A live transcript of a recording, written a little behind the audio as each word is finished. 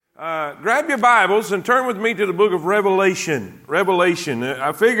Grab your Bibles and turn with me to the book of Revelation. Revelation.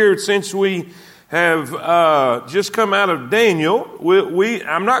 I figured since we have just come out of Daniel,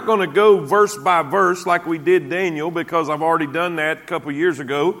 I'm not going to go verse by verse like we did Daniel because I've already done that a couple years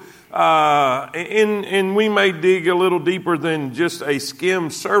ago. And we may dig a little deeper than just a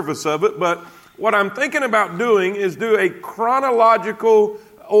skim surface of it. But what I'm thinking about doing is do a chronological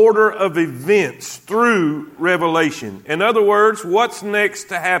order of events through Revelation. In other words, what's next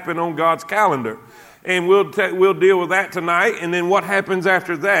to happen on God's calendar. And we'll deal with that tonight, and then what happens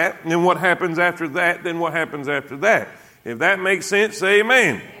after that, and then what happens after that, then what happens after that. If that makes sense, say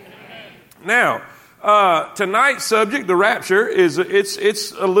amen. Now, tonight's subject, the rapture,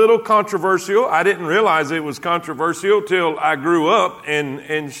 it's a little controversial. I didn't realize it was controversial till I grew up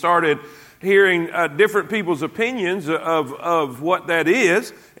and started hearing different people's opinions of what that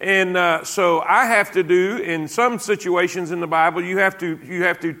is. And so I have to do, in some situations in the Bible, you have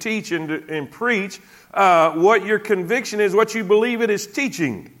to teach and preach what your conviction is, what you believe it is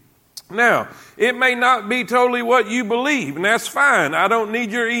teaching. Now, it may not be totally what you believe, and that's fine. I don't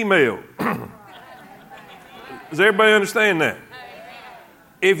need your email. Does everybody understand that?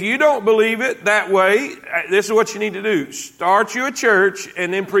 If you don't believe it that way, this is what you need to do. Start you a church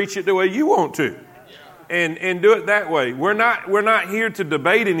and then preach it the way you want to. And do it that way. We're not here to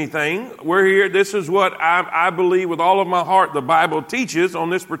debate anything. We're here. This is what I believe with all of my heart the Bible teaches on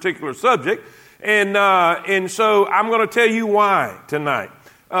this particular subject. And so I'm going to tell you why tonight.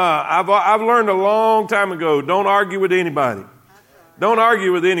 I've learned a long time ago, don't argue with anybody. Don't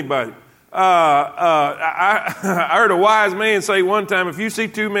argue with anybody. I heard a wise man say one time, if you see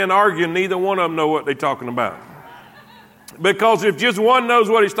two men arguing, neither one of them know what they're talking about. Because if just one knows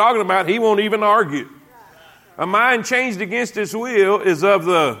what he's talking about, he won't even argue. A mind changed against his will is of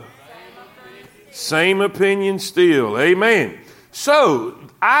the same opinion still. Amen. So,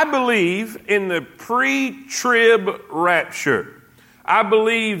 I believe in the pre-trib rapture. I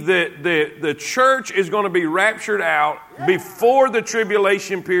believe that the church is going to be raptured out before the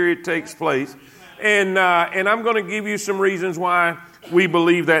tribulation period takes place. And I'm going to give you some reasons why we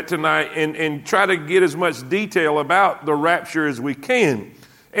believe that tonight and try to get as much detail about the rapture as we can.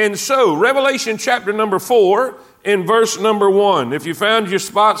 And so, Revelation chapter number 4 and verse number 1. If you found your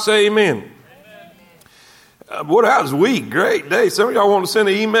spot, say amen. Boy, that was weak. Great day. Some of y'all want to send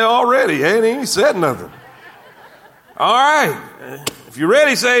an email already. Ain't even said nothing. All right. If you're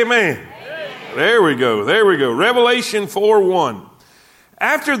ready, say amen. There we go. There we go. Revelation 4:1.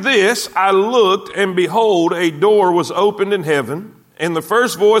 After this, I looked, and behold, a door was opened in heaven. And the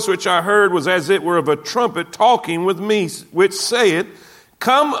first voice which I heard was as it were of a trumpet talking with me, which saith,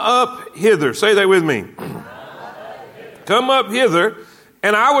 Come up hither. Say that with me. Come up hither,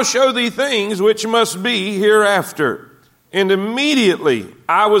 and I will show thee things which must be hereafter. And immediately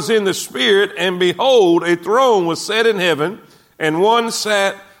I was in the Spirit, and behold, a throne was set in heaven, and one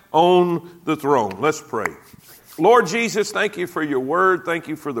sat on the throne. Let's pray. Lord Jesus, thank you for your word. Thank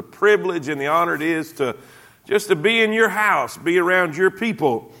you for the privilege and the honor it is to be in your house, be around your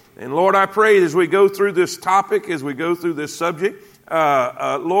people. And Lord, I pray as we go through this topic, as we go through this subject,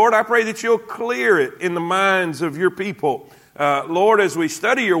 Lord, I pray that you'll clear it in the minds of your people. Lord, as we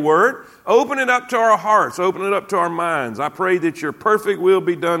study your word, open it up to our hearts, open it up to our minds. I pray that your perfect will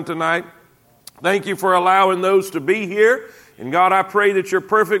be done tonight. Thank you for allowing those to be here. And God, I pray that your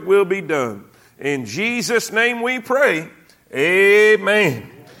perfect will be done. In Jesus' name we pray. Amen.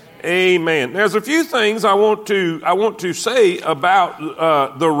 Amen. There's a few things I want to say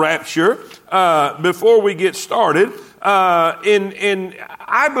about the rapture before we get started. And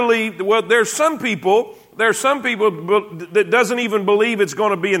I believe, well, there's some people that doesn't even believe it's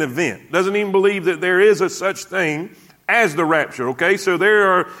going to be an event, doesn't even believe that there is a such thing as the rapture. Okay, so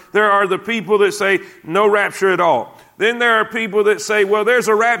there are the people that say no rapture at all. Then there are people that say, well, there's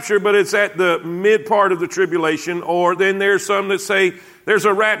a rapture, but it's at the mid part of the tribulation. Or then there's some that say there's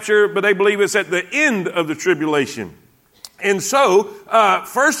a rapture, but they believe it's at the end of the tribulation. And so,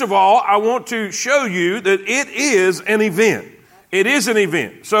 first of all, I want to show you that it is an event. It is an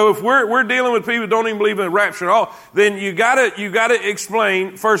event. So if we're dealing with people who don't even believe in the rapture at all, then you gotta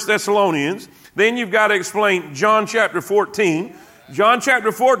explain 1 Thessalonians. Then you've got to explain John chapter 14. John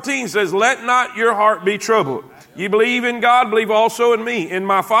chapter 14 says, let not your heart be troubled. You believe in God, believe also in me. In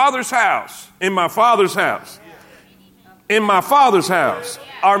my Father's house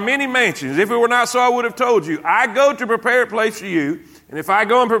are many mansions. If it were not so, I would have told you. I go to prepare a place for you. And if I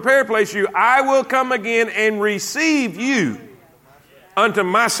go and prepare a place for you, I will come again and receive you unto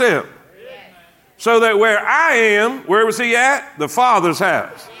myself. So that where I am, where was he at? The Father's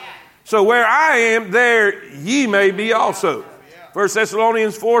house. So where I am, there ye may be also. 1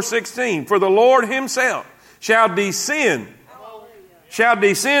 Thessalonians 4:16. For the Lord himself shall descend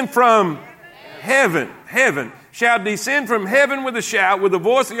from heaven, shall descend from heaven with a shout, with the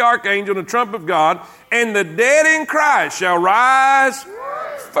voice of the archangel and the trump of God, and the dead in Christ shall rise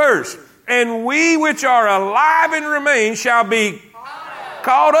first. And we which are alive and remain shall be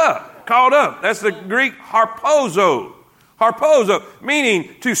caught up. Caught up. That's the Greek harpozo. Harpozo,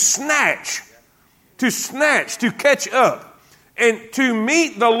 meaning to snatch, to catch up, and to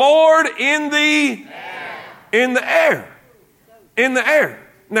meet the Lord in the air.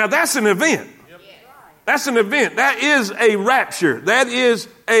 Now that's an event. That's an event. That is a rapture. That is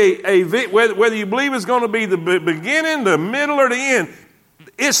a whether you believe it's going to be the beginning, the middle, or the end,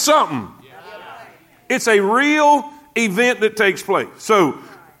 it's something. It's a real event that takes place. So,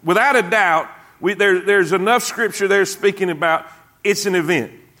 without a doubt, there's enough scripture there speaking about it's an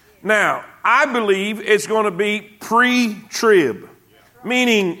event. Now, I believe it's going to be pre-trib,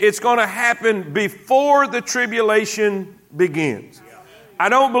 meaning it's going to happen before the tribulation begins. I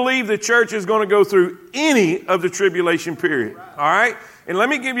don't believe the church is going to go through any of the tribulation period. All right? And let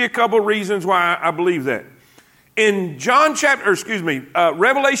me give you a couple reasons why I believe that. In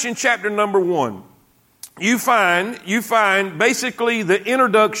Revelation chapter number 1, you find basically the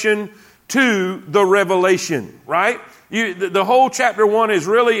introduction to the revelation, right? The whole chapter 1 is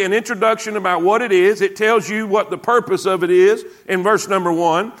really an introduction about what it is. It tells you what the purpose of it is in verse number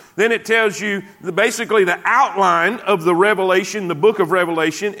 1. Then it tells you basically the outline of the revelation, the book of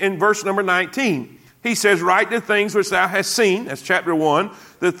Revelation, in verse number 19. He says, write the things which thou hast seen. That's chapter 1.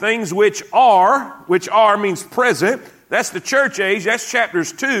 The things which are means present. That's the church age. That's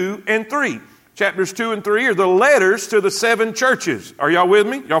chapters 2 and 3. Chapters 2 and 3 are the letters to the 7 churches. Are y'all with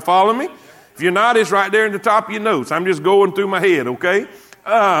me? Y'all following me? If you're not, it's right there in the top of your notes. I'm just going through my head, okay?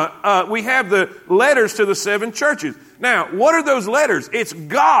 We have the letters to the 7 churches. Now, what are those letters? It's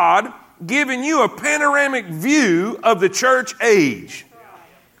God giving you a panoramic view of the church age.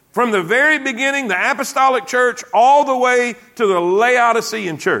 From the very beginning, the apostolic church, all the way to the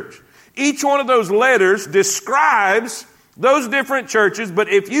Laodicean church. Each one of those letters describes those different churches, but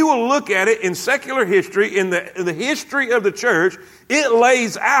if you will look at it in secular history, in the history of the church, it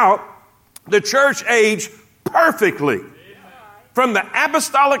lays out the church age perfectly. From the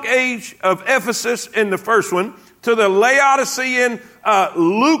apostolic age of Ephesus in the first one to the Laodicean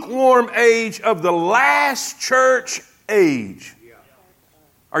lukewarm age of the last church age.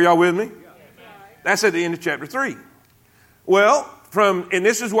 Are y'all with me? That's at the end of chapter 3. Well, and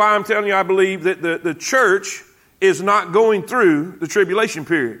this is why I'm telling you I believe that the church is not going through the tribulation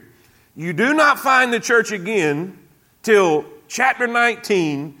period. You do not find the church again till chapter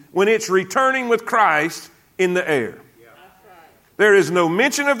 19 when it's returning with Christ in the air. There is no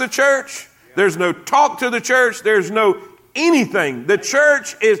mention of the church. There's no talk to the church. There's no anything. The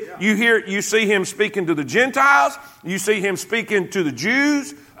church is, you see him speaking to the Gentiles. You see him speaking to the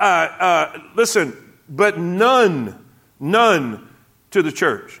Jews. Listen, but none to the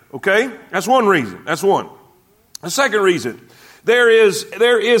church. Okay? That's one reason. That's one. The second reason, there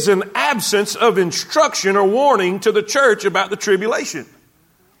is an absence of instruction or warning to the church about the tribulation.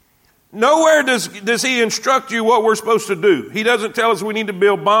 Nowhere does he instruct you what we're supposed to do. He doesn't tell us we need to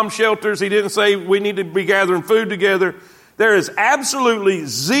build bomb shelters. He didn't say we need to be gathering food together. There is absolutely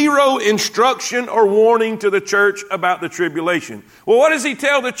zero instruction or warning to the church about the tribulation. Well, what does he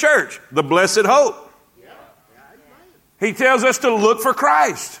tell the church? The blessed hope. He tells us to look for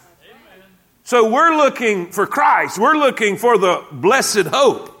Christ. So we're looking for Christ. We're looking for the blessed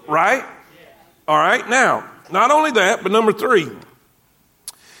hope, right? All right. Now, not only that, but number 3,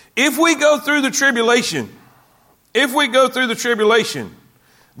 if we go through the tribulation,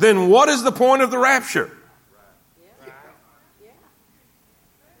 then what is the point of the rapture?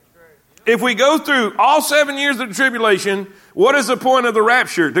 If we go through all 7 years of the tribulation, what is the point of the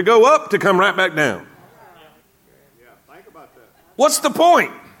rapture? To go up, to come right back down. What's the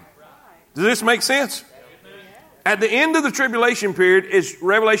point? Does this make sense? At the end of the tribulation period is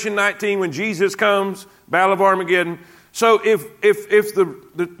Revelation 19 when Jesus comes, Battle of Armageddon. So if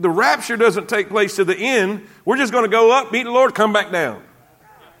the rapture doesn't take place to the end, we're just going to go up, meet the Lord, come back down.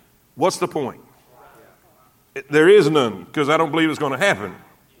 What's the point? There is none, because I don't believe it's going to happen.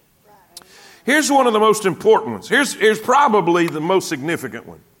 Here's one of the most important ones. Here's probably the most significant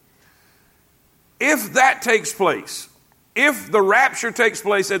one. If that takes place, if the rapture takes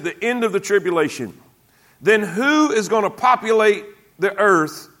place at the end of the tribulation, then who is going to populate the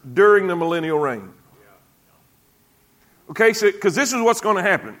earth during the millennial reign? Okay, so because this is what's going to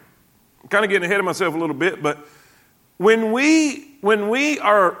happen. I'm kind of getting ahead of myself a little bit, but when we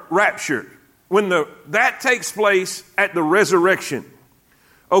are raptured, that takes place at the resurrection.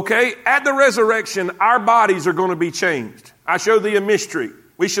 Okay? At the resurrection, our bodies are going to be changed. I show thee a mystery.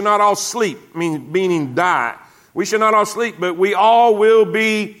 We shall not all sleep, meaning die. We shall not all sleep, but we all will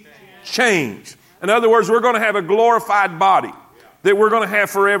be changed. In other words, we're going to have a glorified body that we're going to have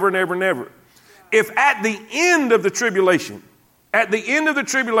forever and ever and ever. If at the end of the tribulation,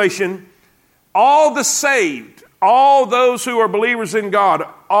 all the saved, all those who are believers in God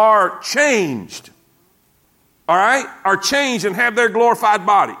are changed, all right, are changed and have their glorified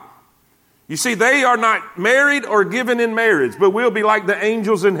body. You see, they are not married or given in marriage, but we'll be like the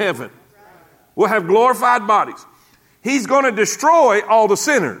angels in heaven. We'll have glorified bodies. He's going to destroy all the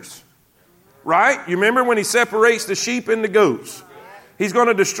sinners, right? You remember when he separates the sheep and the goats? He's going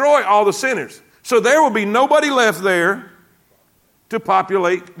to destroy all the sinners. So there will be nobody left there to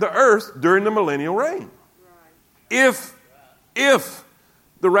populate the earth during the millennial reign. If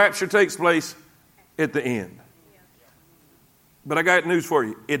the rapture takes place at the end. But I got news for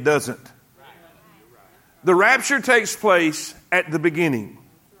you. It doesn't. The rapture takes place at the beginning.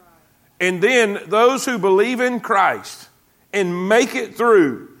 And then those who believe in Christ and make it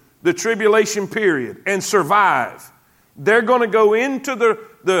through the tribulation period and survive, they're going to go into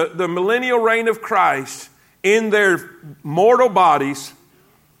the millennial reign of Christ in their mortal bodies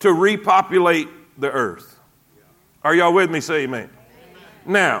to repopulate the earth. Are y'all with me? Say amen.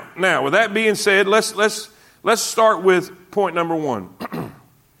 Now, with that being said, let's start with point number one.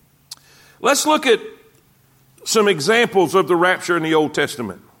 Let's look at some examples of the rapture in the Old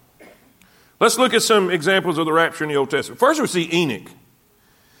Testament. Let's look at some examples of the rapture in the Old Testament. First, we see Enoch.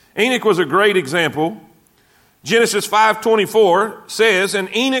 Enoch was a great example. Genesis 5:24 says,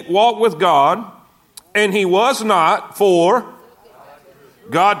 "And Enoch walked with God, and he was not, for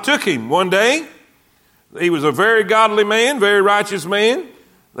God took him." One day, he was a very godly man, very righteous man.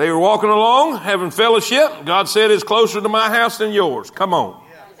 They were walking along, having fellowship. God said, "It's closer to my house than yours." Come on.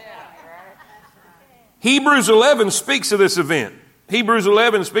 Hebrews 11 speaks of this event. Hebrews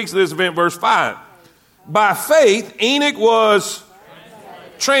 11 speaks of this event, verse 5. By faith, Enoch was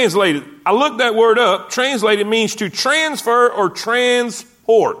translated. I looked that word up. Translated means to transfer or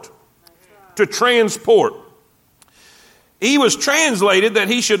transport. To transport. He was translated that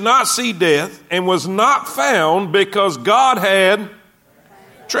he should not see death and was not found because God had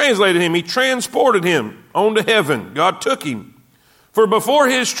translated him. He transported him on to heaven. God took him. For before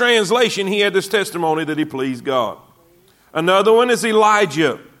his translation, he had this testimony that he pleased God. Another one is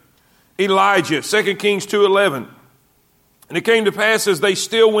Elijah. Elijah, 2 Kings 2:11. "And it came to pass as they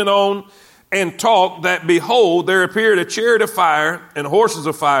still went on and talked that, behold, there appeared a chariot of fire and horses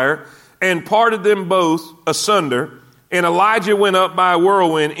of fire and parted them both asunder. And Elijah went up by a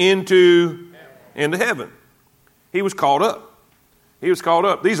whirlwind into heaven." He was caught up. He was caught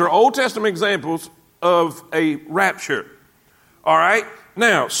up. These are Old Testament examples of a rapture. All right.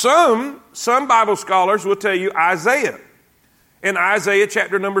 Now, some Bible scholars will tell you Isaiah. In Isaiah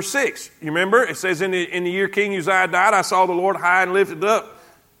chapter number 6, you remember? It says, in the year King Uzziah died, I saw the Lord high and lifted up,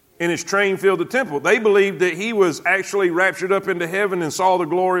 and his train filled the temple. They believed that he was actually raptured up into heaven and saw the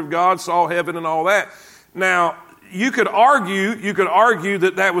glory of God, saw heaven and all that. Now, you could argue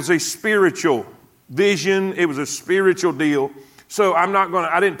that was a spiritual vision. It was a spiritual deal. So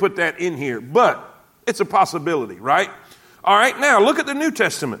I didn't put that in here, but it's a possibility, right? All right, now look at the New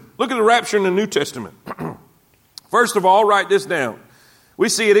Testament. Look at the rapture in the New Testament. First of all, write this down. We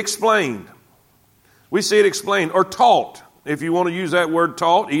see it explained. We see it explained or taught. If you want to use that word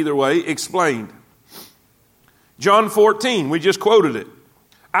taught, either way, explained. John 14, we just quoted it.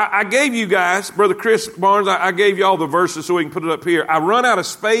 I gave you guys, Brother Chris Barnes, I gave y'all the verses so we can put it up here. I run out of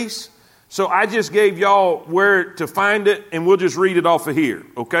space, so I just gave y'all where to find it, and we'll just read it off of here.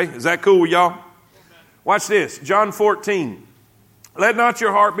 Okay? Is that cool with y'all? Watch this. John 14. "Let not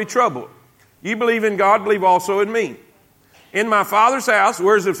your heart be troubled. You believe in God, believe also in me. In my Father's house,"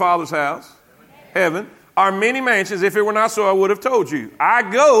 where's the Father's house? Heaven. "Are many mansions. If it were not so, I would have told you. I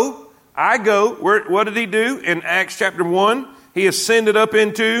go. What did he do? In Acts chapter 1, he ascended up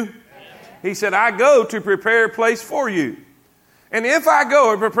into. He said, I go to prepare a place for you. And if I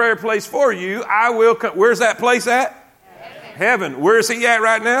go and prepare a place for you, I will come. Where's that place at? Heaven. Where is he at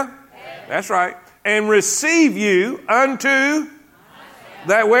right now? Heaven. That's right. And receive you unto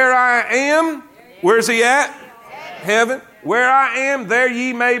that where I am. Where's he at? Heaven. Where I am, there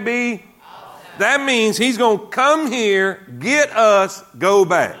ye may be. That means he's going to come here, get us, go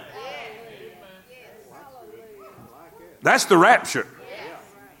back. That's the rapture.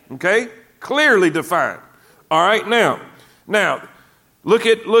 Okay? Clearly defined. All right, now, look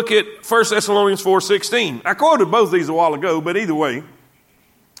at 1 Thessalonians 4:16. I quoted both these a while ago, but either way.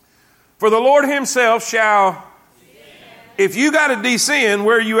 For the Lord himself shall, if you got to descend,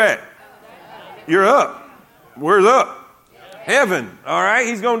 where are you at? You're up. Where's up? Heaven. All right.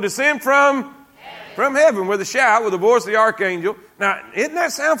 He's going to descend from heaven with a shout, with the voice of the archangel. Now, isn't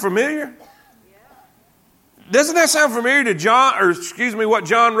that sound familiar? Doesn't that sound familiar to John, or excuse me, what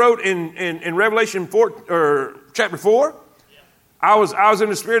John wrote in Revelation 4 or chapter 4? I was in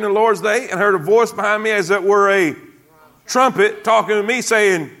the Spirit in the Lord's day and heard a voice behind me as it were a trumpet talking to me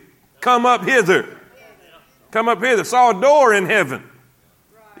saying, come up hither. Come up hither. Saw a door in heaven.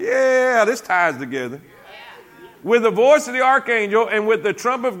 Yeah, this ties together. With the voice of the archangel and with the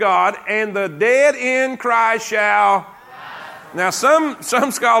trump of God, and the dead in Christ shall. Now, some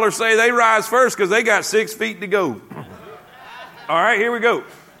scholars say they rise first because they got 6 feet to go. All right, here we go.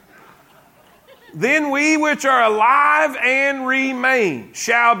 Then we which are alive and remain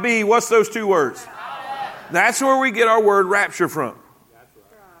shall be, what's those 2 words? That's where we get our word rapture from.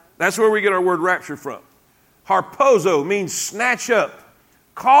 That's where we get our word rapture from. Harpozo means snatch up,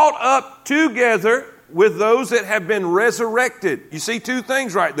 caught up together with those that have been resurrected. You see 2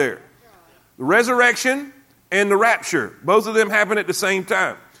 things right there. The resurrection and the rapture. Both of them happen at the same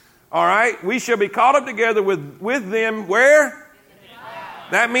time. All right. We shall be caught up together with them where?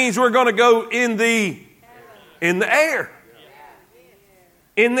 That means we're going to go in the air.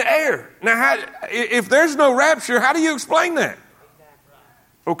 In the air. Now, if there's no rapture, how do you explain that?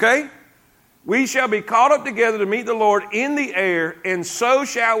 Okay. We shall be caught up together to meet the Lord in the air, and so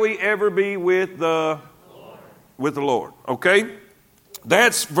shall we ever be with the Lord. Okay?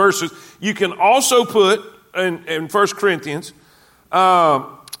 That's verses. You can also put in 1 Corinthians.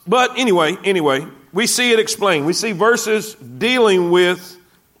 But anyway, we see it explained. We see verses dealing with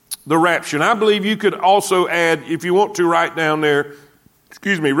the rapture. And I believe you could also add, if you want to, write down there,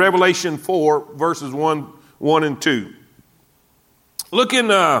 Revelation 4, verses 1 and 2. Look in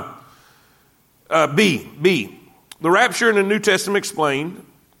B. The rapture in the New Testament explained,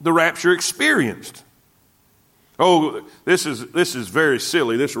 the rapture experienced. Oh, this is very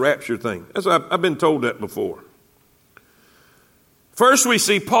silly, this rapture thing. I've been told that before. First, we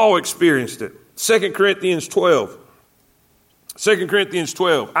see Paul experienced it. 2 Corinthians 12. 2 Corinthians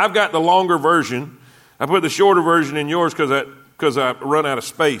 12. I've got the longer version. I put the shorter version in yours because I run out of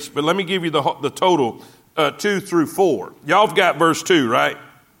space. But let me give you the total 2 through 4. Y'all have got verse 2, right?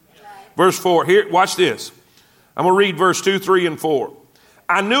 Verse 4. Here, watch this. I'm going to read verse 2, 3, and 4.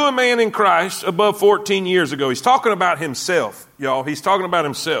 I knew a man in Christ above 14 years ago. He's talking about himself, y'all. He's talking about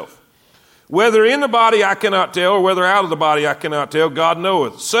himself. Whether in the body I cannot tell, or whether out of the body I cannot tell, God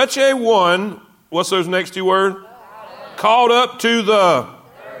knoweth. Such a one, what's those next 2 words? Called up to the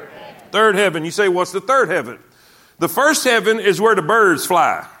third heaven. You say, what's the third heaven? The first heaven is where the birds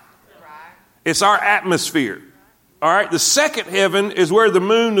fly. It's our atmosphere. All right. The second heaven is where the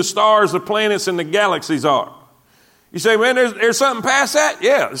moon, the stars, the planets, and the galaxies are. You say, man, there's something past that?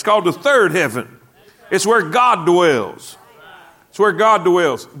 Yeah, it's called the third heaven. It's where God dwells. It's where God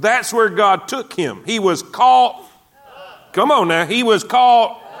dwells. That's where God took him. He was called. Come on now. He was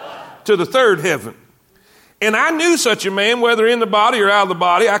called to the third heaven. And I knew such a man, whether in the body or out of the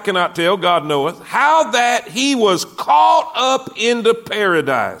body, I cannot tell, God knoweth, how that he was caught up into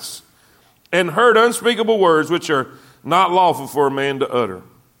paradise and heard unspeakable words which are not lawful for a man to utter.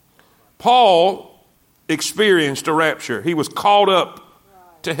 Paul experienced a rapture. He was called up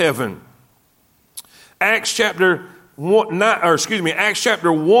to heaven. Acts chapter 1,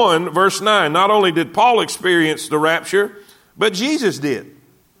 verse 9. Not only did Paul experience the rapture, but Jesus did.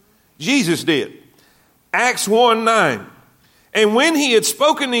 Jesus did. Acts 1:9. And when he had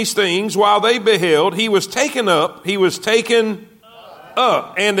spoken these things, while they beheld, he was taken up. He was taken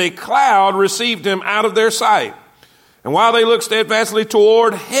up, and a cloud received him out of their sight. And while they looked steadfastly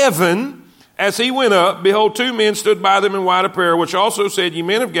toward heaven, as he went up, behold, 2 men stood by them in white apparel, which also said, Ye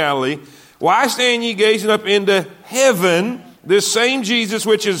men of Galilee, why stand ye gazing up into heaven? This same Jesus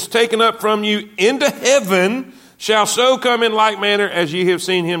which is taken up from you into heaven shall so come in like manner as ye have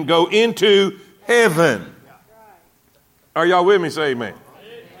seen him go into heaven. Are y'all with me? Say amen.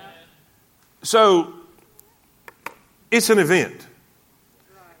 So, it's an event.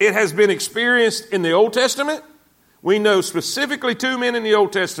 It has been experienced in the Old Testament. We know specifically 2 men in the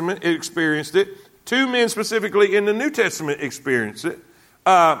Old Testament experienced it. 2 men specifically in the New Testament experienced it.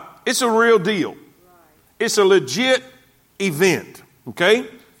 It's a real deal. It's a legit event. Okay?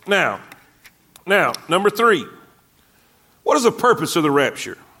 Now, number 3. What is the purpose of the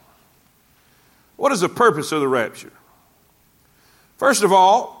rapture? What is the purpose of the rapture? First of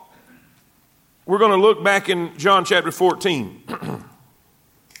all, we're going to look back in John chapter 14.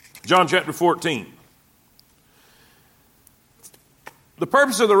 John chapter 14. The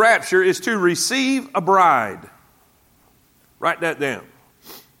purpose of the rapture is to receive a bride. Write that down.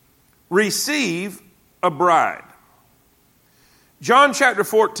 Receive a bride. John chapter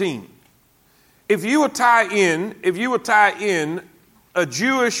 14. If you will tie in a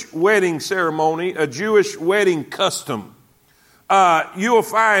Jewish wedding ceremony, a Jewish wedding custom, you will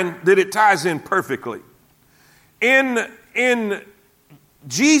find that it ties in perfectly. In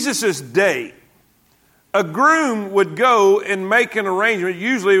Jesus' day, a groom would go and make an arrangement,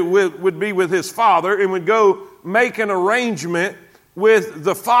 usually would be with his father, and would go make an arrangement with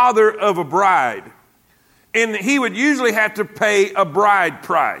the father of a bride. And he would usually have to pay a bride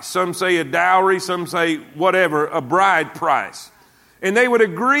price. Some say a dowry, some say whatever, a bride price. And they would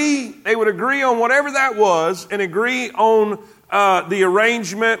agree on whatever that was and agree on the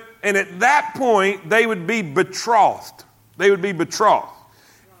arrangement. And at that point, they would be betrothed.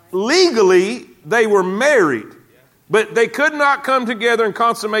 Legally, they were married, but they could not come together and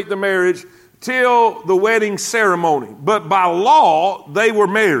consummate the marriage till the wedding ceremony. But by law, they were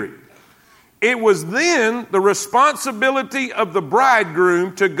married. It was then the responsibility of the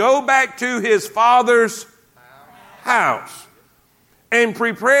bridegroom to go back to his father's house and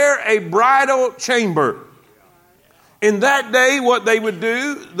prepare a bridal chamber. In that day, what they would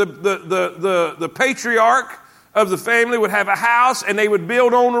do, the patriarch of the family would have a house and they would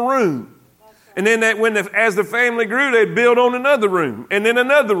build on a room. And then as the family grew, they'd build on another room and then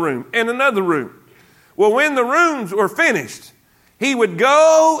another room and another room. Well, when the rooms were finished, he would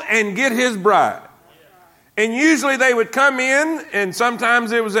go and get his bride. And usually they would come in, and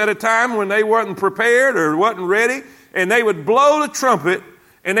sometimes it was at a time when they weren't prepared or wasn't ready, and they would blow the trumpet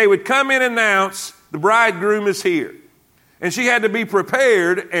and they would come in and announce, the bridegroom is here. And she had to be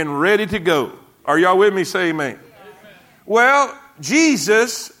prepared and ready to go. Are y'all with me? Say amen. Well,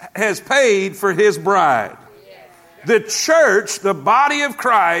 Jesus has paid for his bride. The church, the body of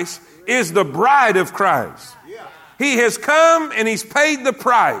Christ, is the bride of Christ. He has come and he's paid the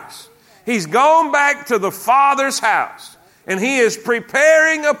price. He's gone back to the Father's house and he is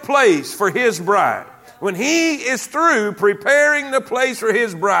preparing a place for his bride. When he is through preparing the place for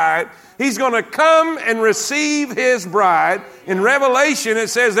his bride, he's going to come and receive his bride. In Revelation, it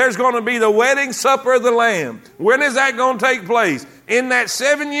says there's going to be the wedding supper of the Lamb. When is that going to take place? In that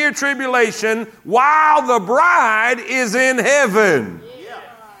 7-year tribulation while the bride is in heaven.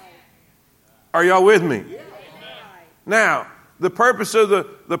 Are y'all with me? Now, the purpose of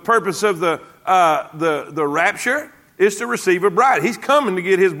the rapture is to receive a bride. He's coming to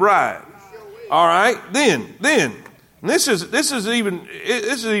get his bride. All right. Then this is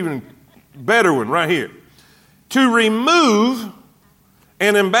even better one right here. To remove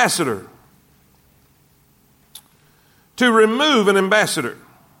an ambassador. To remove an ambassador.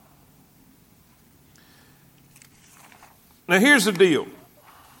 Now here's the deal.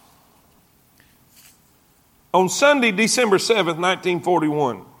 On Sunday, December 7th,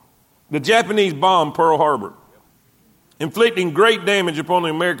 1941, the Japanese bombed Pearl Harbor, inflicting great damage upon the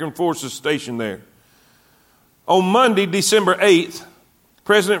American forces stationed there. On Monday, December 8th,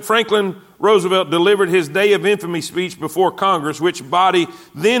 President Franklin Roosevelt delivered his Day of Infamy speech before Congress, which body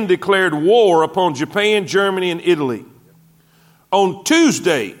then declared war upon Japan, Germany, and Italy. On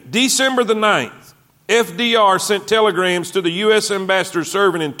Tuesday, December the 9th, FDR sent telegrams to the U.S. ambassadors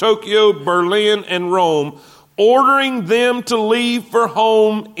serving in Tokyo, Berlin, and Rome, ordering them to leave for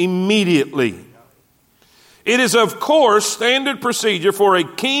home immediately. It is, of course, standard procedure for a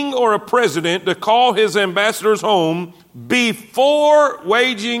king or a president to call his ambassadors home before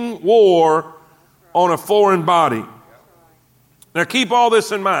waging war on a foreign body. Now keep all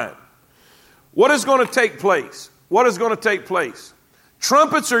this in mind. What is going to take place? What is going to take place?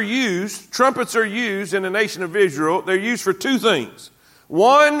 Trumpets are used in the nation of Israel. They're used for two things.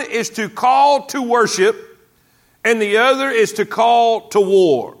 One is to call to worship, and the other is to call to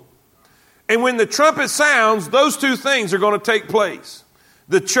war. And when the trumpet sounds, those two things are going to take place.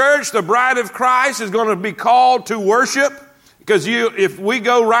 The church, the bride of Christ, is going to be called to worship. Because if we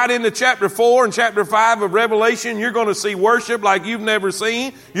go right into chapter 4 and chapter 5 of Revelation, you're going to see worship like you've never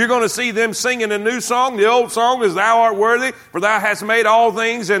seen. You're going to see them singing a new song. The old song is, "Thou art worthy, for thou hast made all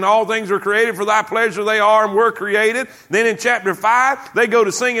things, and all things were created. For thy pleasure they are and were created." Then in chapter 5, they go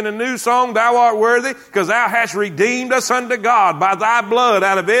to singing a new song, "Thou art worthy, because thou hast redeemed us unto God by thy blood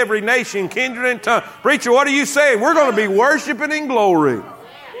out of every nation, kindred, and tongue." Preacher, what are you saying? We're going to be worshiping in glory.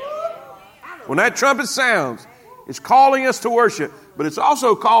 When that trumpet sounds, it's calling us to worship, but it's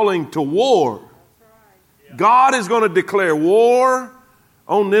also calling to war. God is going to declare war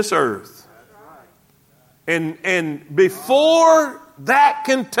on this earth. And before that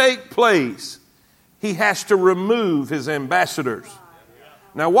can take place, he has to remove his ambassadors.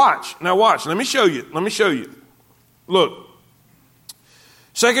 Now watch. Let me show you. Look.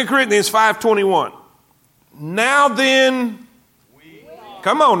 2 Corinthians 5:21. Now then,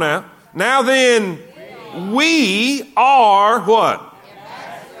 come on now. Now then, we are what?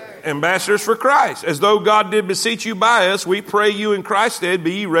 Ambassadors for Christ. As though God did beseech you by us, we pray you in Christ's stead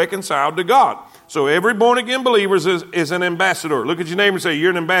be ye reconciled to God. So every born again believer is an ambassador. Look at your neighbor and say,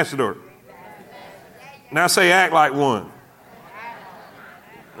 you're an ambassador. Now say, act like one.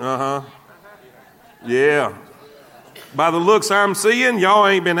 Yeah. By the looks I'm seeing, y'all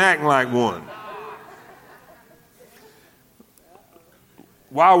ain't been acting like one.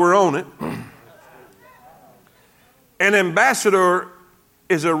 While we're on it, an ambassador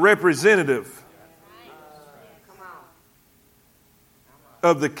is a representative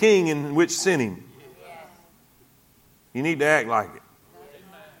of the king in which sent him. You need to act like it.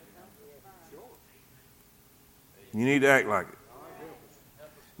 You need to act like it.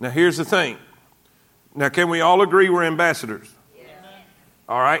 Now here's the thing. Now can we all agree we're ambassadors?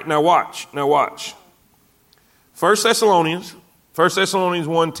 All right, now watch. 1 Thessalonians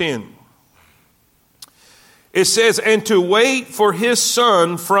 1:10. It says, and to wait for his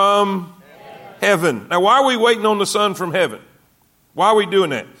son from heaven. Now, why are we waiting on the son from heaven? Why are we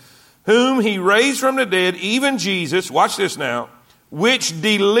doing that? Whom he raised from the dead, even Jesus, watch this now, which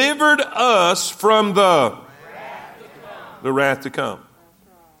delivered us from the wrath to come.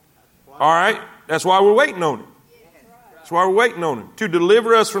 All right? That's why we're waiting on him. That's why we're waiting on him. To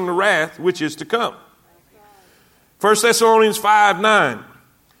deliver us from the wrath which is to come. 1 Thessalonians 5:9.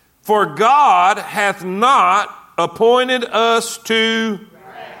 For God hath not appointed us to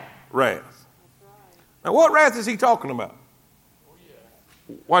wrath. Now, what wrath is he talking about?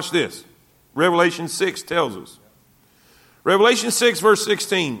 Watch this. Revelation 6 tells us. Revelation 6, verse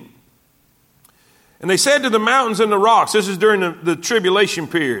 16. And they said to the mountains and the rocks, this is during the tribulation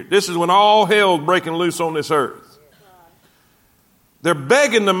period. This is when all hell is breaking loose on this earth. They're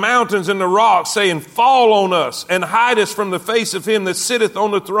begging the mountains and the rocks, saying, fall on us and hide us from the face of him that sitteth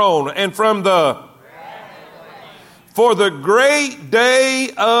on the throne and from for the great day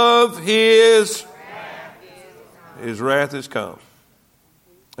of his wrath is come.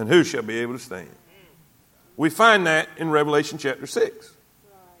 And who shall be able to stand? We find that in Revelation chapter 6.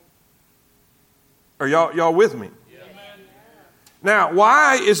 Are y'all with me? Now,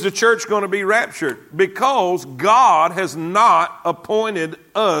 why is the church going to be raptured? Because God has not appointed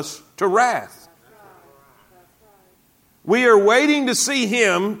us to wrath. We are waiting to see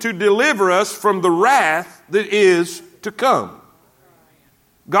him to deliver us from the wrath that is to come.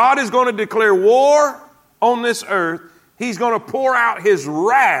 God is going to declare war on this earth. He's going to pour out his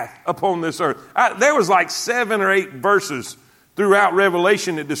wrath upon this earth. There was like 7 or 8 verses throughout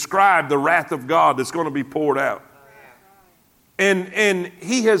Revelation that describe the wrath of God that's going to be poured out. And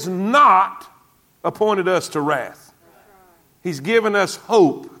he has not appointed us to wrath. He's given us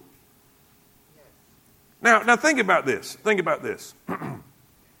hope. Now think about this.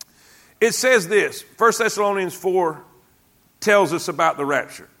 It says this. 1 Thessalonians 4 tells us about the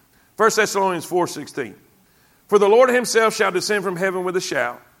rapture. 1 Thessalonians 4:16. For the Lord himself shall descend from heaven with a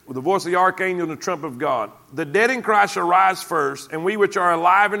shout, with the voice of the archangel and the trump of God. The dead in Christ shall rise first, and we which are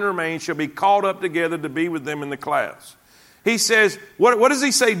alive and remain shall be called up together to be with them in the clouds. He says, what does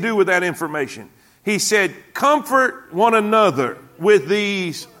he say do with that information? He said, comfort one another with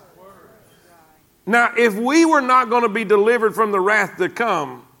these. Now, if we were not going to be delivered from the wrath to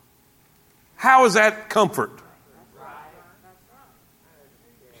come, how is that comfort?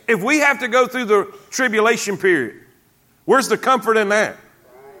 If we have to go through the tribulation period, where's the comfort in that?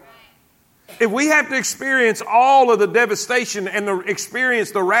 If we have to experience all of the devastation and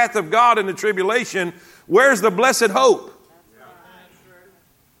experience the wrath of God in the tribulation, where's the blessed hope?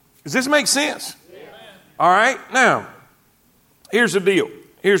 Does this make sense? All right. Now, here's the deal.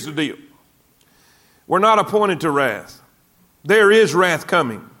 We're not appointed to wrath. There is wrath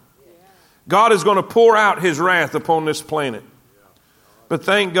coming. God is going to pour out his wrath upon this planet. But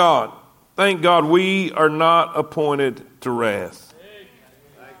thank God, we are not appointed to wrath.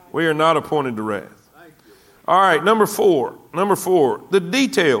 We are not appointed to wrath. All right, number four, the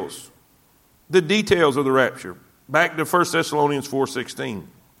details of the rapture. Back to 1 Thessalonians 4:16.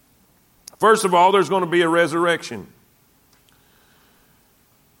 First of all, there's going to be a resurrection.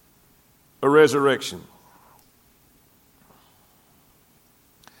 A resurrection.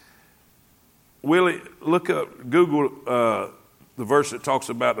 Willie, look up, Google the verse that talks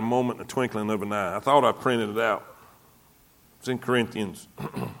about the moment, the twinkling of an eye. I thought I printed it out. It's in Corinthians.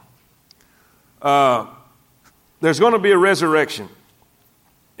 There's going to be a resurrection.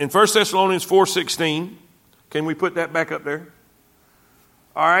 In 1 Thessalonians 4:16, can we put that back up there?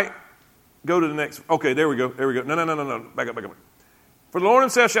 All right. Go to the next. Okay, there we go. No. Back up. For the Lord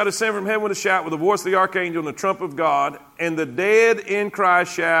himself shall descend from heaven with a shout, with the voice of the archangel and the trump of God, and the dead in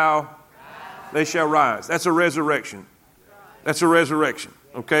Christ shall rise. That's a resurrection.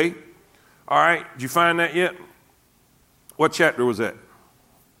 Okay? All right. Did you find that yet? What chapter was that?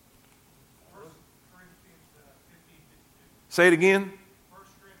 Say it again.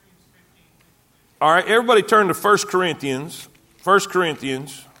 All right, everybody turn to 1 Corinthians. 1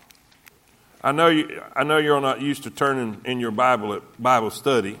 Corinthians. I know you're not used to turning in your Bible at Bible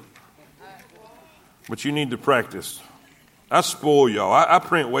study, but you need to practice. I spoil y'all. I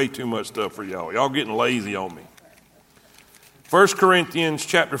print way too much stuff for y'all. Y'all getting lazy on me. 1 Corinthians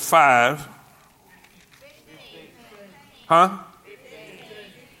chapter 5.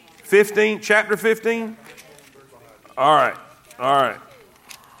 15, chapter 15? All right.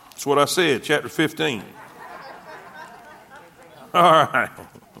 That's what I said, chapter 15. All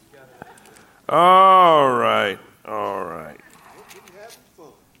right.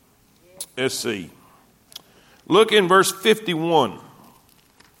 Let's see. Look in verse 51.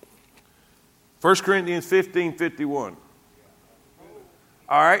 1 Corinthians 15:51.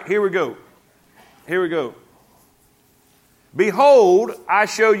 All right, here we go. Behold, I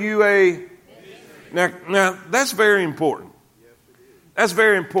show you a... Now, that's very important. That's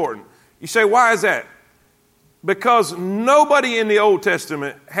very important. You say, why is that? Because nobody in the Old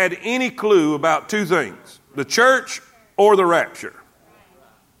Testament had any clue about two things, the church or the rapture.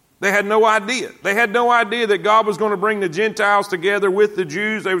 They had no idea. They had no idea that God was going to bring the Gentiles together with the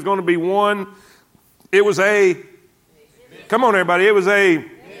Jews. They was going to be one. It was come on everybody, it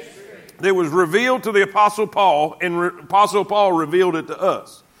was revealed to the Apostle Paul, and Apostle Paul revealed it to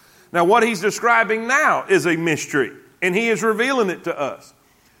us. Now what he's describing now is a mystery, and he is revealing it to us.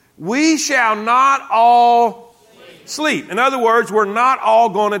 We shall not all sleep. In other words, we're not all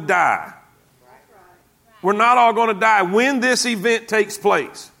going to die. We're not all going to die when this event takes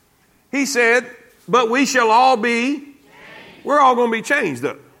place. He said, but we shall all be, we're all going to be changed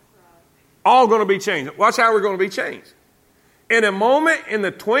up. All going to be changed. Watch how we're going to be changed. In a moment, in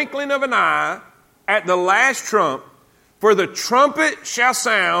the twinkling of an eye, at the last trump, for the trumpet shall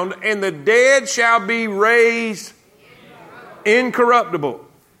sound, and the dead shall be raised incorruptible,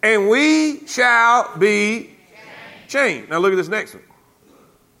 and we shall be changed. Now look at this next one.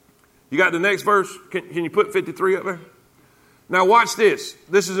 You got the next verse? Can you put 53 up there? Now watch this.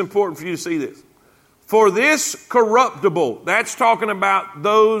 This is important for you to see this. For this corruptible, that's talking about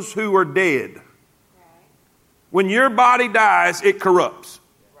those who are dead. When your body dies, it corrupts.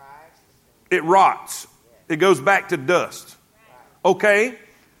 It rots. It goes back to dust. Okay?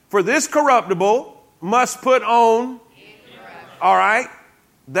 For this corruptible must put on. All right?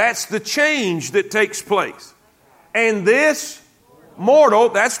 That's the change that takes place. And this mortal,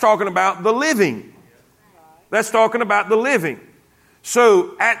 that's talking about the living. That's talking about the living.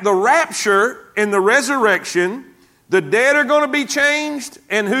 So at the rapture and the resurrection, the dead are going to be changed,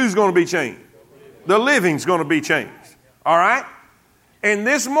 and who's going to be changed? The living's going to be changed. All right? And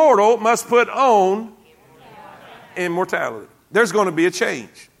this mortal must put on immortality. There's going to be a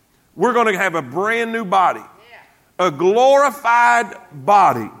change. We're going to have a brand new body. A glorified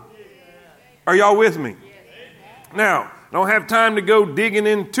body. Are y'all with me? Now, I don't have time to go digging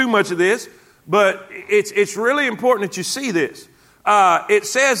in too much of this, but it's really important that you see this. It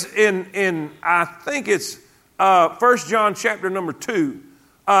says in I think it's 1 John chapter number 2,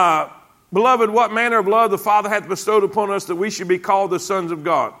 Beloved, what manner of love the Father hath bestowed upon us that we should be called the sons of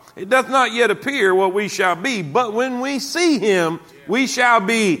God. It doth not yet appear what we shall be, but when we see him, we shall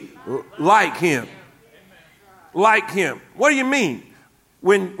be like him. Like him. What do you mean?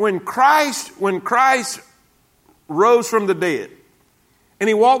 When Christ rose from the dead and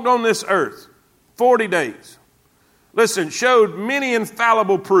he walked on this earth 40 days, listen, showed many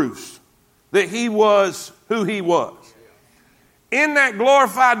infallible proofs that he was who he was. In that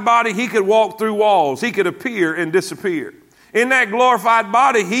glorified body, he could walk through walls. He could appear and disappear. In that glorified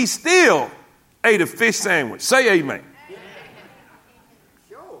body, he still ate a fish sandwich. Say amen.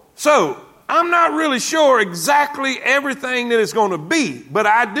 So, I'm not really sure exactly everything that it's going to be, but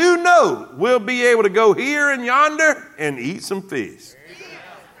I do know we'll be able to go here and yonder and eat some fish.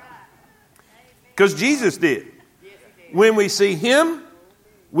 Because Jesus did. When we see him,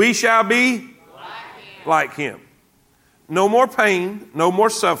 we shall be like him. No more pain, no more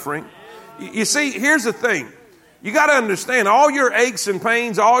suffering. You see, here's the thing. You got to understand, all your aches and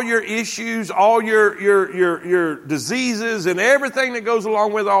pains, all your issues, all your diseases and everything that goes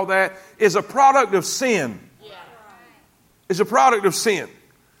along with all that is a product of sin. It's a product of sin.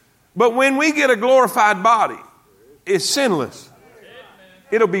 But when we get a glorified body, it's sinless.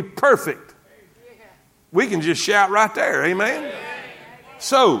 It'll be perfect. We can just shout right there. Amen.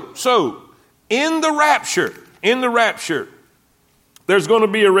 So in the rapture, there's going to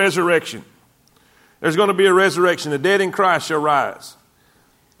be a resurrection. There's going to be a resurrection. The dead in Christ shall rise.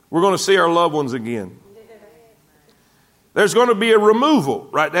 We're going to see our loved ones again. There's going to be a removal.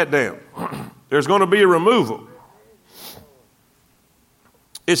 Write that down. There's going to be a removal.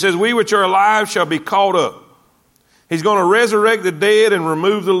 It says, we which are alive shall be caught up. He's going to resurrect the dead and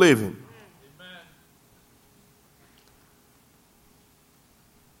remove the living.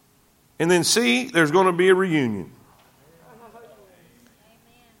 And then C, there's going to be a reunion.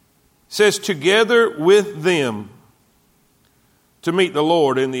 It says, together with them to meet the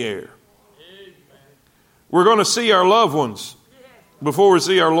Lord in the air. We're going to see our loved ones before we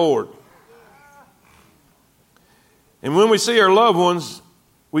see our Lord. And when we see our loved ones,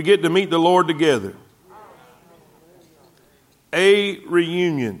 we get to meet the Lord together. A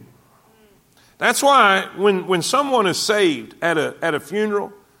reunion. That's why when someone is saved at a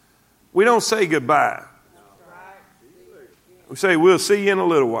funeral, we don't say goodbye. We say, we'll see you in a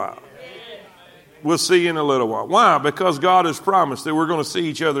little while. We'll see you in a little while. Why? Because God has promised that we're going to see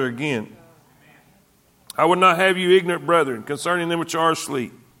each other again. I would not have you ignorant, brethren, concerning them which are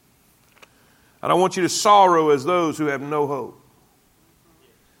asleep. I don't want you to sorrow as those who have no hope.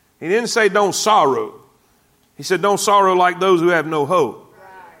 He didn't say don't sorrow. He said don't sorrow like those who have no hope.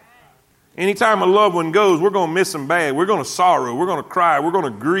 Anytime a loved one goes, we're going to miss them bad. We're going to sorrow. We're going to cry. We're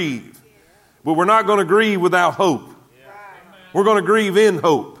going to grieve. But we're not going to grieve without hope. We're going to grieve in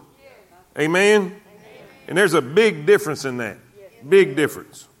hope. Amen? And there's a big difference in that. Big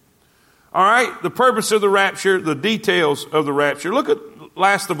difference. All right, the purpose of the rapture, the details of the rapture. Look at,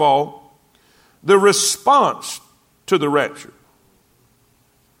 last of all, the response to the rapture.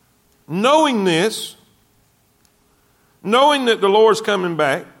 Knowing this, knowing that the Lord's coming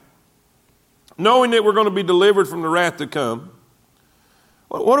back, knowing that we're going to be delivered from the wrath to come,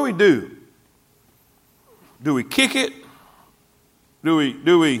 what do we do? Do we kick it? Do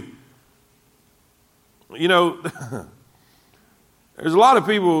we, you know, there's a lot of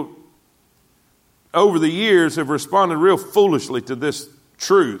people over the years have responded real foolishly to this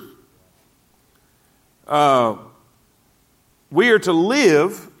truth. We are to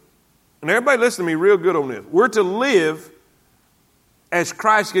live, and everybody listen to me real good on this. We're to live as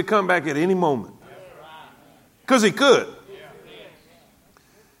Christ could come back at any moment. Because he could.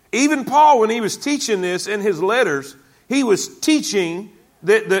 Even Paul, when he was teaching this in his letters, he was teaching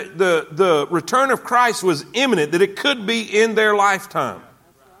that the return of Christ was imminent, that it could be in their lifetime.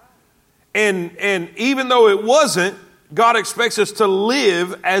 And even though it wasn't, God expects us to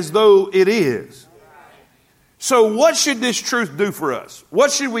live as though it is. So what should this truth do for us?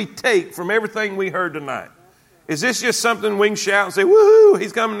 What should we take from everything we heard tonight? Is this just something we can shout and say, woohoo,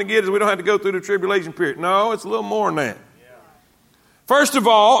 he's coming to get us, we don't have to go through the tribulation period? No, it's a little more than that. First of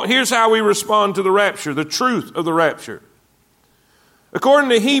all, here's how we respond to the rapture, the truth of the rapture. According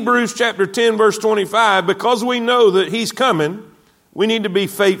to Hebrews chapter 10, verse 25, because we know that he's coming, we need to be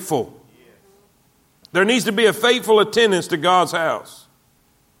faithful. There needs to be a faithful attendance to God's house.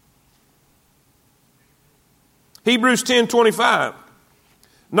 Hebrews 10:25,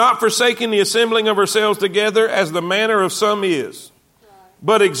 not forsaking the assembling of ourselves together as the manner of some is,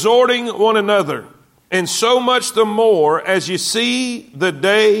 but exhorting one another, and so much the more as you see the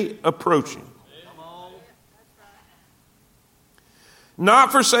day approaching.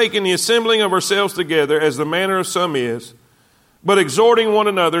 Not forsaking the assembling of ourselves together as the manner of some is, but exhorting one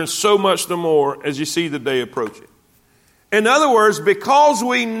another, and so much the more as you see the day approaching. In other words, because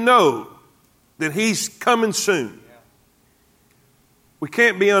we know that he's coming soon, we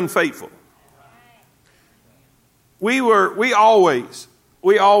can't be unfaithful. We always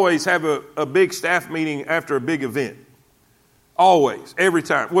have a big staff meeting after a big event. Always, every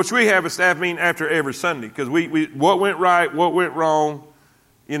time. Which we have a staff meeting after every Sunday, because we what went right, what went wrong,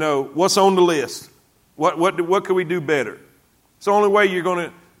 you know, what's on the list, what can we do better? It's the only way you're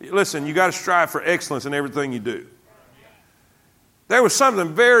going to listen. You got to strive for excellence in everything you do. There was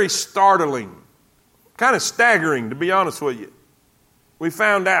something very startling, kind of staggering, to be honest with you. We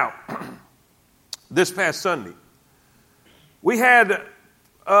found out this past Sunday. We had,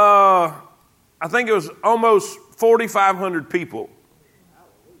 I think it was almost 4,500 people,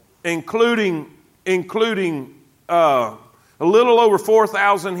 including a little over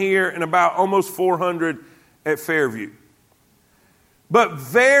 4,000 here and about almost 400 at Fairview. But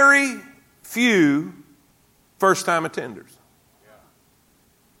very few first-time attenders.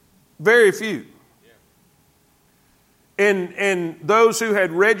 Very few. And those who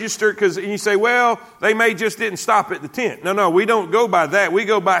had registered, because you say, well, they may just didn't stop at the tent. No, we don't go by that. We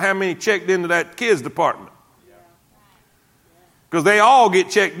go by how many checked into that kids department. Because they all get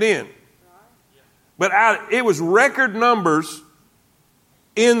checked in. But it was record numbers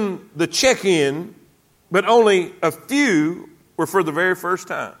in the check-in, but only a few were for the very first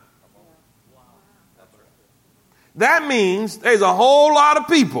time. That means there's a whole lot of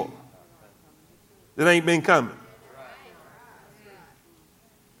people that ain't been coming.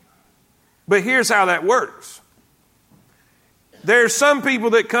 But here's how that works. There's some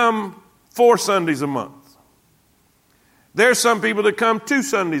people that come 4 Sundays a month. There's some people that come 2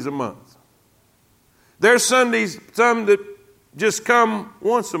 Sundays a month. There's some that just come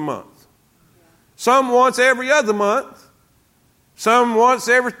once a month. Some once every other month. Some once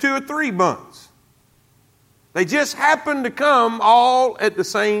every 2 or 3 months. They just happen to come all at the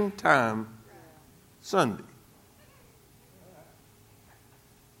same time Sunday.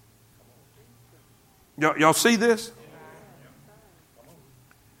 Y'all see this?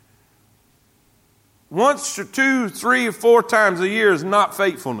 Once or 2, 3, or 4 times a year is not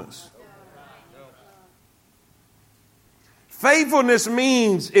faithfulness. Faithfulness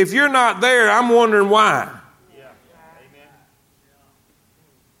means if you're not there, I'm wondering why.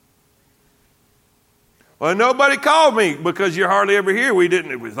 Well, nobody called me because you're hardly ever here. We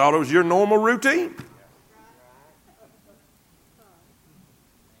thought it was your normal routine.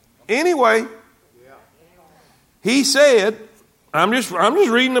 Anyway, he said, I'm just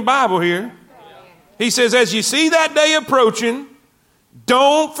reading the Bible here. He says, as you see that day approaching,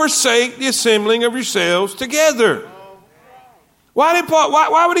 don't forsake the assembling of yourselves together.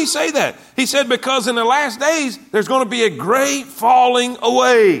 Why would he say that? He said, because in the last days, there's going to be a great falling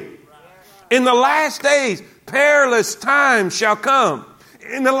away. In the last days, perilous times shall come.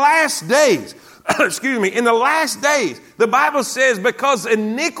 In the last days, in the last days, the Bible says, because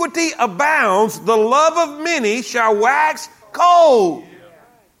iniquity abounds, the love of many shall wax cold.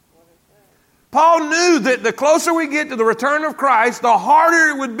 Paul knew that the closer we get to the return of Christ, the harder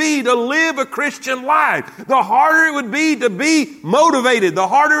it would be to live a Christian life. The harder it would be to be motivated. The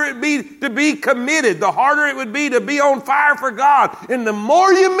harder it would be to be committed. The harder it would be to be on fire for God. And the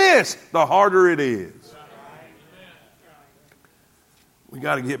more you miss, the harder it is. We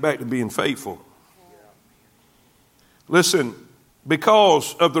got to get back to being faithful. Listen,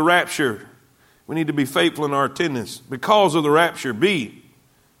 because of the rapture, we need to be faithful in our attendance. Because of the rapture,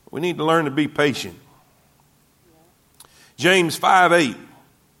 we need to learn to be patient. James 5:8.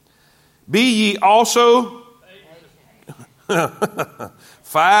 Be ye also.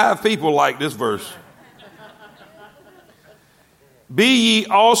 5 people like this verse. Be ye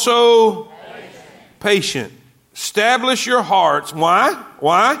also patient. Establish your hearts. Why?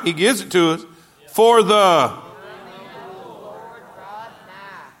 Why? He gives it to us. For the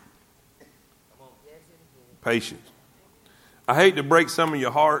patience. I hate to break some of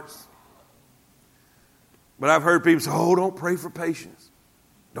your hearts, but I've heard people say, oh, don't pray for patience.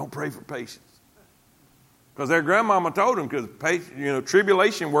 Don't pray for patience. Because their grandmama told them, because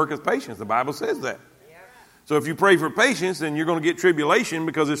tribulation worketh patience. The Bible says that. So if you pray for patience, then you're going to get tribulation,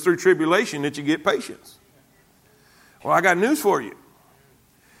 because it's through tribulation that you get patience. Well, I got news for you.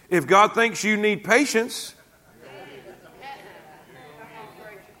 If God thinks you need patience,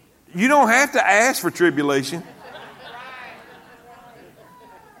 you don't have to ask for tribulation.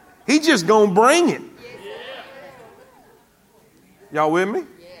 He's just going to bring it. Y'all with me?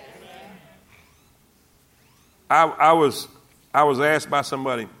 I was asked by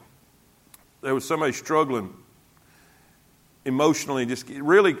somebody. There was somebody struggling emotionally, just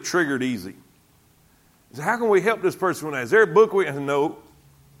really triggered easy. He said, how can we help this person with that? Is there a book? I said, no,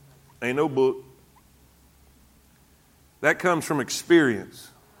 ain't no book. That comes from experience.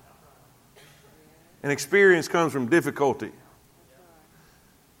 And experience comes from difficulty.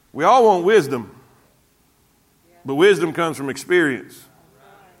 We all want wisdom, but wisdom comes from experience.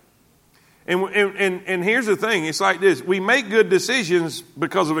 And here's the thing. It's like this. We make good decisions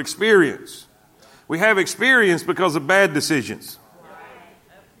because of experience. We have experience because of bad decisions.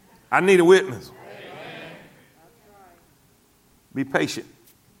 I need a witness. Be patient.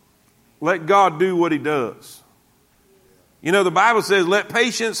 Let God do what he does. You know, the Bible says, let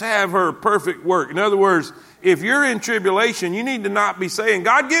patience have her perfect work. In other words, if you're in tribulation, you need to not be saying,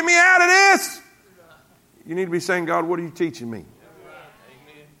 God, get me out of this. You need to be saying, God, what are you teaching me?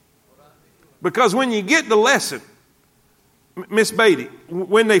 Because when you get the lesson, Miss Beatty,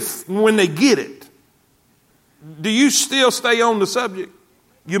 when they get it, do you still stay on the subject?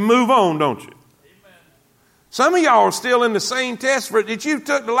 You move on, don't you? Some of y'all are still in the same test that you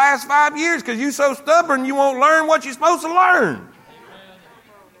took the last 5 years because you're so stubborn you won't learn what you're supposed to learn.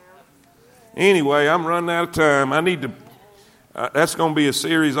 Anyway, I'm running out of time. I need to, that's going to be a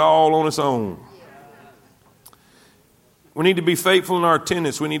series all on its own. We need to be faithful in our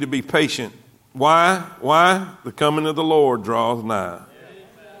attendance. We need to be patient. Why? Why? The coming of the Lord draws nigh.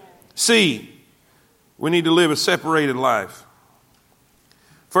 C, we need to live a separated life.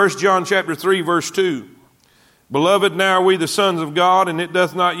 1 John chapter 3, verse 2. Beloved, now are we the sons of God, and it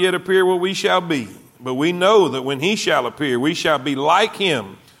doth not yet appear what we shall be. But we know that when he shall appear, we shall be like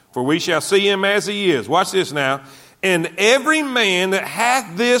him, for we shall see him as he is. Watch this now. And every man that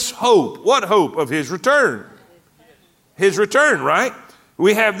hath this hope, what hope? Of his return. His return, right?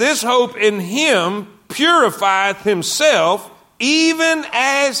 We have this hope in him, purifieth himself, even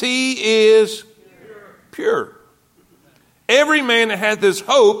as he is pure. Every man that hath this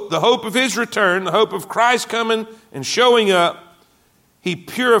hope, the hope of his return, the hope of Christ coming and showing up, he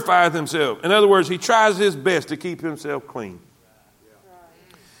purifieth himself. In other words, he tries his best to keep himself clean.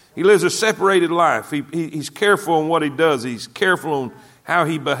 He lives a separated life. He's careful on what he does. He's careful on how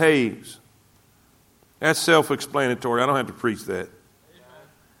he behaves. That's self-explanatory. I don't have to preach that.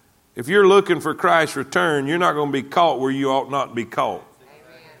 If you're looking for Christ's return, you're not going to be caught where you ought not be caught.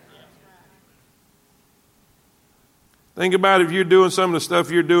 Think about if you're doing some of the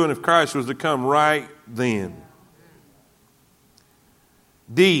stuff you're doing if Christ was to come right then.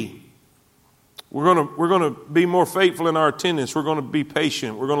 D, we're going to be more faithful in our attendance. We're going to be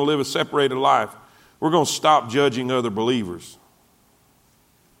patient. We're going to live a separated life. We're going to stop judging other believers.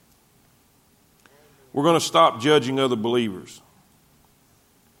 We're going to stop judging other believers.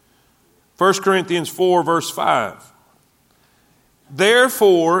 1 Corinthians 4, verse 5.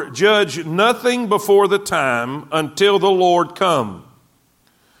 Therefore, judge nothing before the time until the Lord come,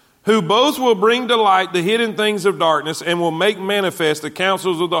 who both will bring to light the hidden things of darkness and will make manifest the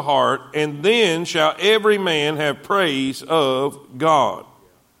counsels of the heart, and then shall every man have praise of God.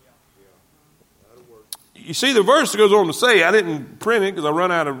 You see, the verse goes on to say, I didn't print it because I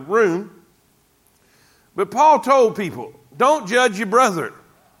run out of room, but Paul told people, don't judge your brother.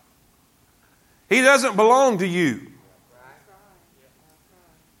 He doesn't belong to you.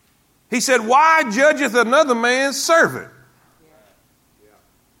 He said, why judgeth another man's servant?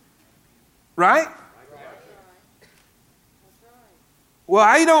 Right?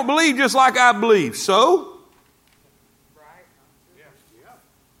 Well, he don't believe just like I believe. So?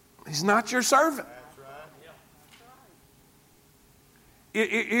 He's not your servant.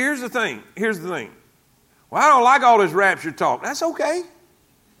 Here's the thing. Well, I don't like all this rapture talk. That's okay.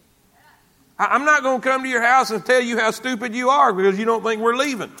 I'm not going to come to your house and tell you how stupid you are because you don't think we're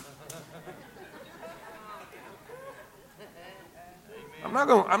leaving. I'm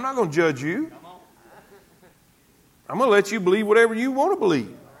not going to judge you. I'm going to let you believe whatever you want to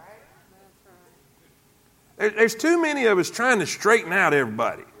believe. There's too many of us trying to straighten out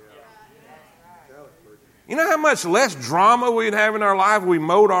everybody. You know how much less drama we'd have in our life if we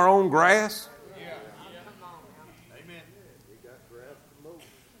mowed our own grass?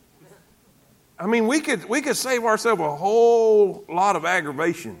 I mean, we could save ourselves a whole lot of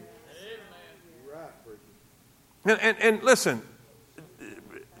aggravation. And listen,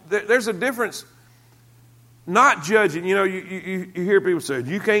 there's a difference. Not judging. You know, you hear people say,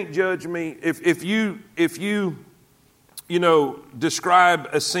 "You can't judge me." If you describe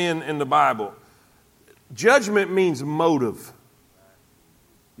a sin in the Bible, judgment means motive.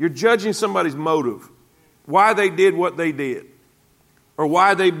 You're judging somebody's motive, why they did what they did, or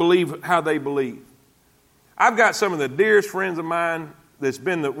why they believe how they believe. I've got some of the dearest friends of mine that's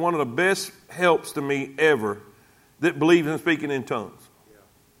been one of the best helps to me ever that believes in speaking in tongues.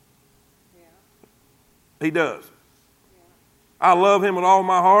 He does. I love him with all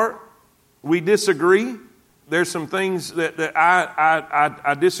my heart. We disagree. There's some things that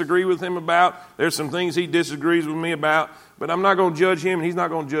I disagree with him about. There's some things he disagrees with me about. But I'm not going to judge him, and he's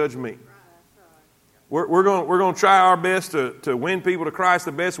not going to judge me. We're going to try our best to win people to Christ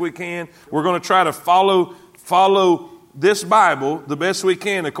the best we can. We're going to try to follow this Bible the best we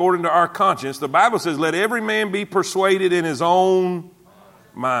can according to our conscience. The Bible says, let every man be persuaded in his own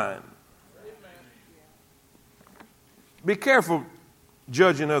mind. Be careful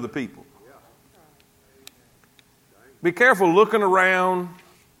judging other people. Be careful looking around.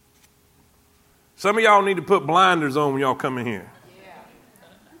 Some of y'all need to put blinders on when y'all come in here.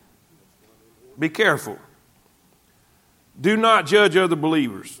 Be careful. Do not judge other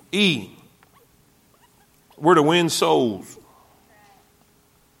believers. E, we're to win souls.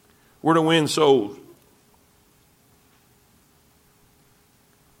 We're to win souls.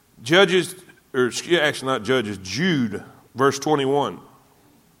 Judges actually not Judges, Jude, verse 21.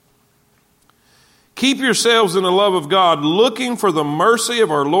 Keep yourselves in the love of God, looking for the mercy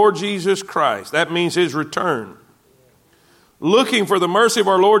of our Lord Jesus Christ. That means his return. Looking for the mercy of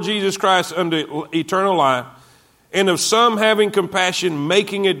our Lord Jesus Christ unto eternal life, and of some having compassion,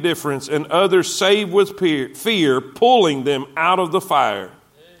 making a difference, and others saved with fear, pulling them out of the fire,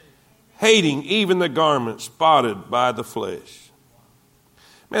 hating even the garment spotted by the flesh.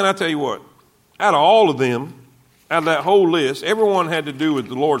 Man, I tell you what, out of all of them, out of that whole list, everyone had to do with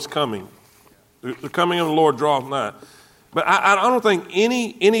the Lord's coming. The coming of the Lord draweth nigh. But I don't think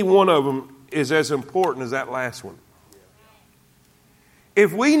any one of them is as important as that last one.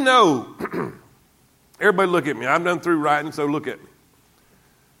 If we know, everybody look at me. I'm done through writing, so look at me.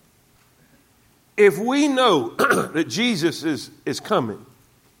 If we know that Jesus is coming,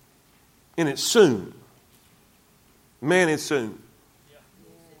 and it's soon, man, it's soon.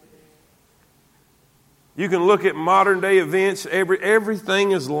 You can look at modern day events.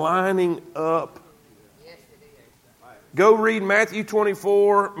 Everything is lining up. Go read Matthew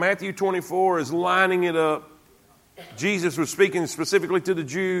 24. Matthew 24 is lining it up. Jesus was speaking specifically to the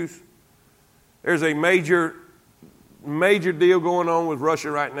Jews. There's a major deal going on with Russia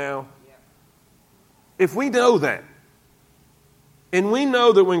right now. If we know that, and we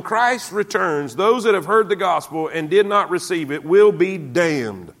know that when Christ returns, those that have heard the gospel and did not receive it will be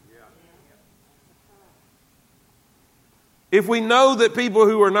damned. If we know that people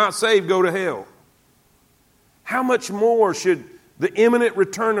who are not saved go to hell, how much more should the imminent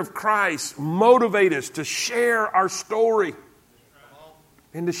return of Christ motivate us to share our story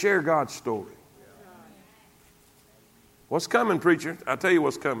and to share God's story? What's coming, preacher? I'll tell you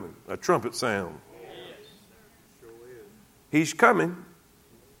what's coming. A trumpet sound. He's coming.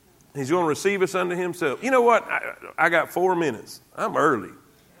 He's going to receive us unto himself. You know what? I got 4 minutes. I'm early.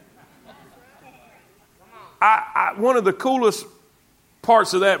 One of the coolest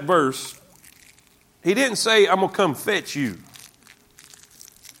parts of that verse, he didn't say, I'm going to come fetch you,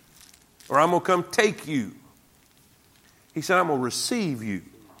 or I'm going to come take you. He said, I'm going to receive you.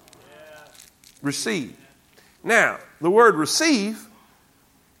 Receive. Now, the word receive,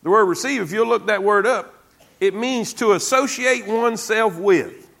 if you'll look that word up, it means to associate oneself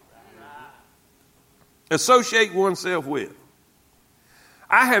with. Associate oneself with.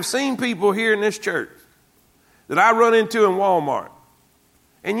 I have seen people here in this church that I run into in Walmart.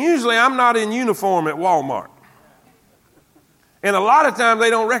 And usually I'm not in uniform at Walmart. And a lot of times they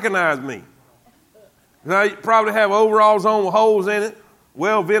don't recognize me. I probably have overalls on with holes in it,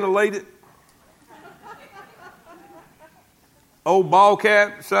 well ventilated. Old ball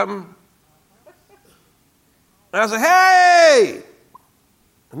cap, something. And I say, hey!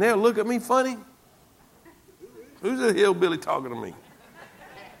 And they'll look at me funny. Who's this hillbilly talking to me?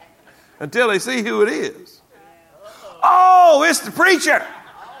 Until they see who it is. Oh, it's the preacher.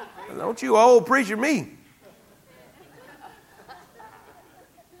 Don't you old preacher me.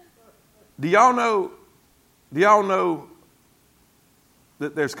 Do y'all know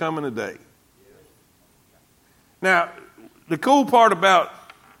that there's coming a day? Now, the cool part about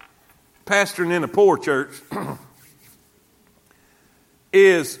pastoring in a poor church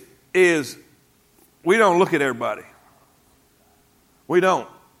is we don't look at everybody. We don't.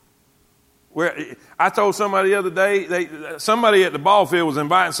 I told somebody the other day, somebody at the ball field was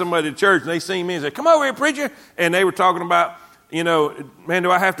inviting somebody to church, and they seen me and said, come over here, preacher. And they were talking about, man,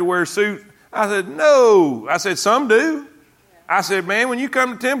 do I have to wear a suit? I said, no. I said, some do. I said, man, when you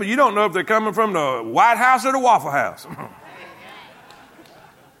come to temple, you don't know if they're coming from the White House or the Waffle House.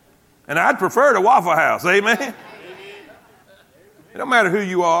 And I'd prefer the Waffle House, amen? It don't matter who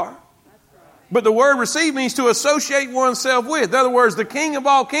you are. But the word receive means to associate oneself with. In other words, the King of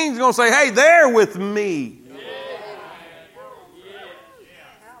all kings is going to say, hey, they're with me.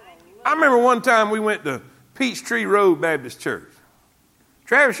 I remember one time we went to Peachtree Road Baptist Church.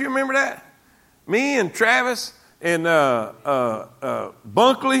 Travis, you remember that? Me and Travis and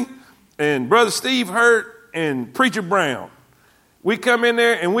Bunkley and Brother Steve Hurt and Preacher Brown. We come in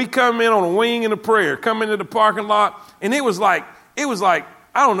there and we come in on a wing and a prayer, come into the parking lot, and it was like,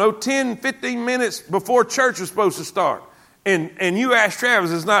 I don't know, 10, 15 minutes before church was supposed to start. And you asked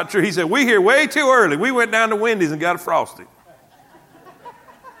Travis, it's not true. He said, we here way too early. We went down to Wendy's and got a Frosty.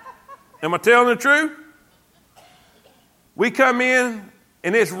 Am I telling the truth? We come in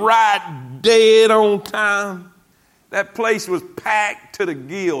and it's right dead on time. That place was packed to the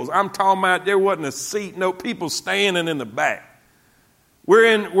gills. I'm talking about there wasn't a seat, no people standing in the back.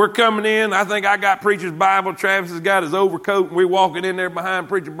 We're coming in. I think I got Preacher's Bible. Travis has got his overcoat. And we're walking in there behind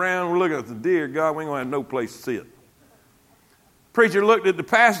Preacher Brown. We're looking at the dear God, we ain't going to have no place to sit. Preacher looked at the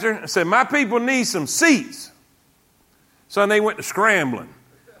pastor and said, my people need some seats. So they went to scrambling,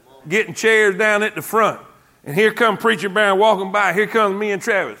 getting chairs down at the front. And here come Preacher Barron walking by. Here comes me and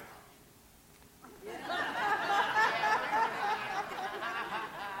Travis.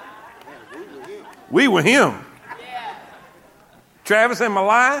 We were him. Travis, am I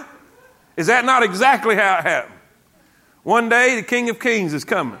lying? Is that not exactly how it happened? One day, the King of Kings is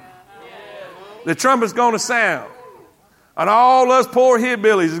coming. The trumpet's going to sound. And all us poor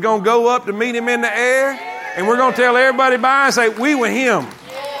hillbillies is going to go up to meet him in the air. And we're going to tell everybody by and say, we were him.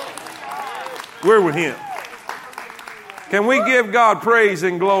 We're with him. Can we give God praise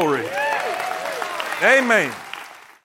and glory? Amen.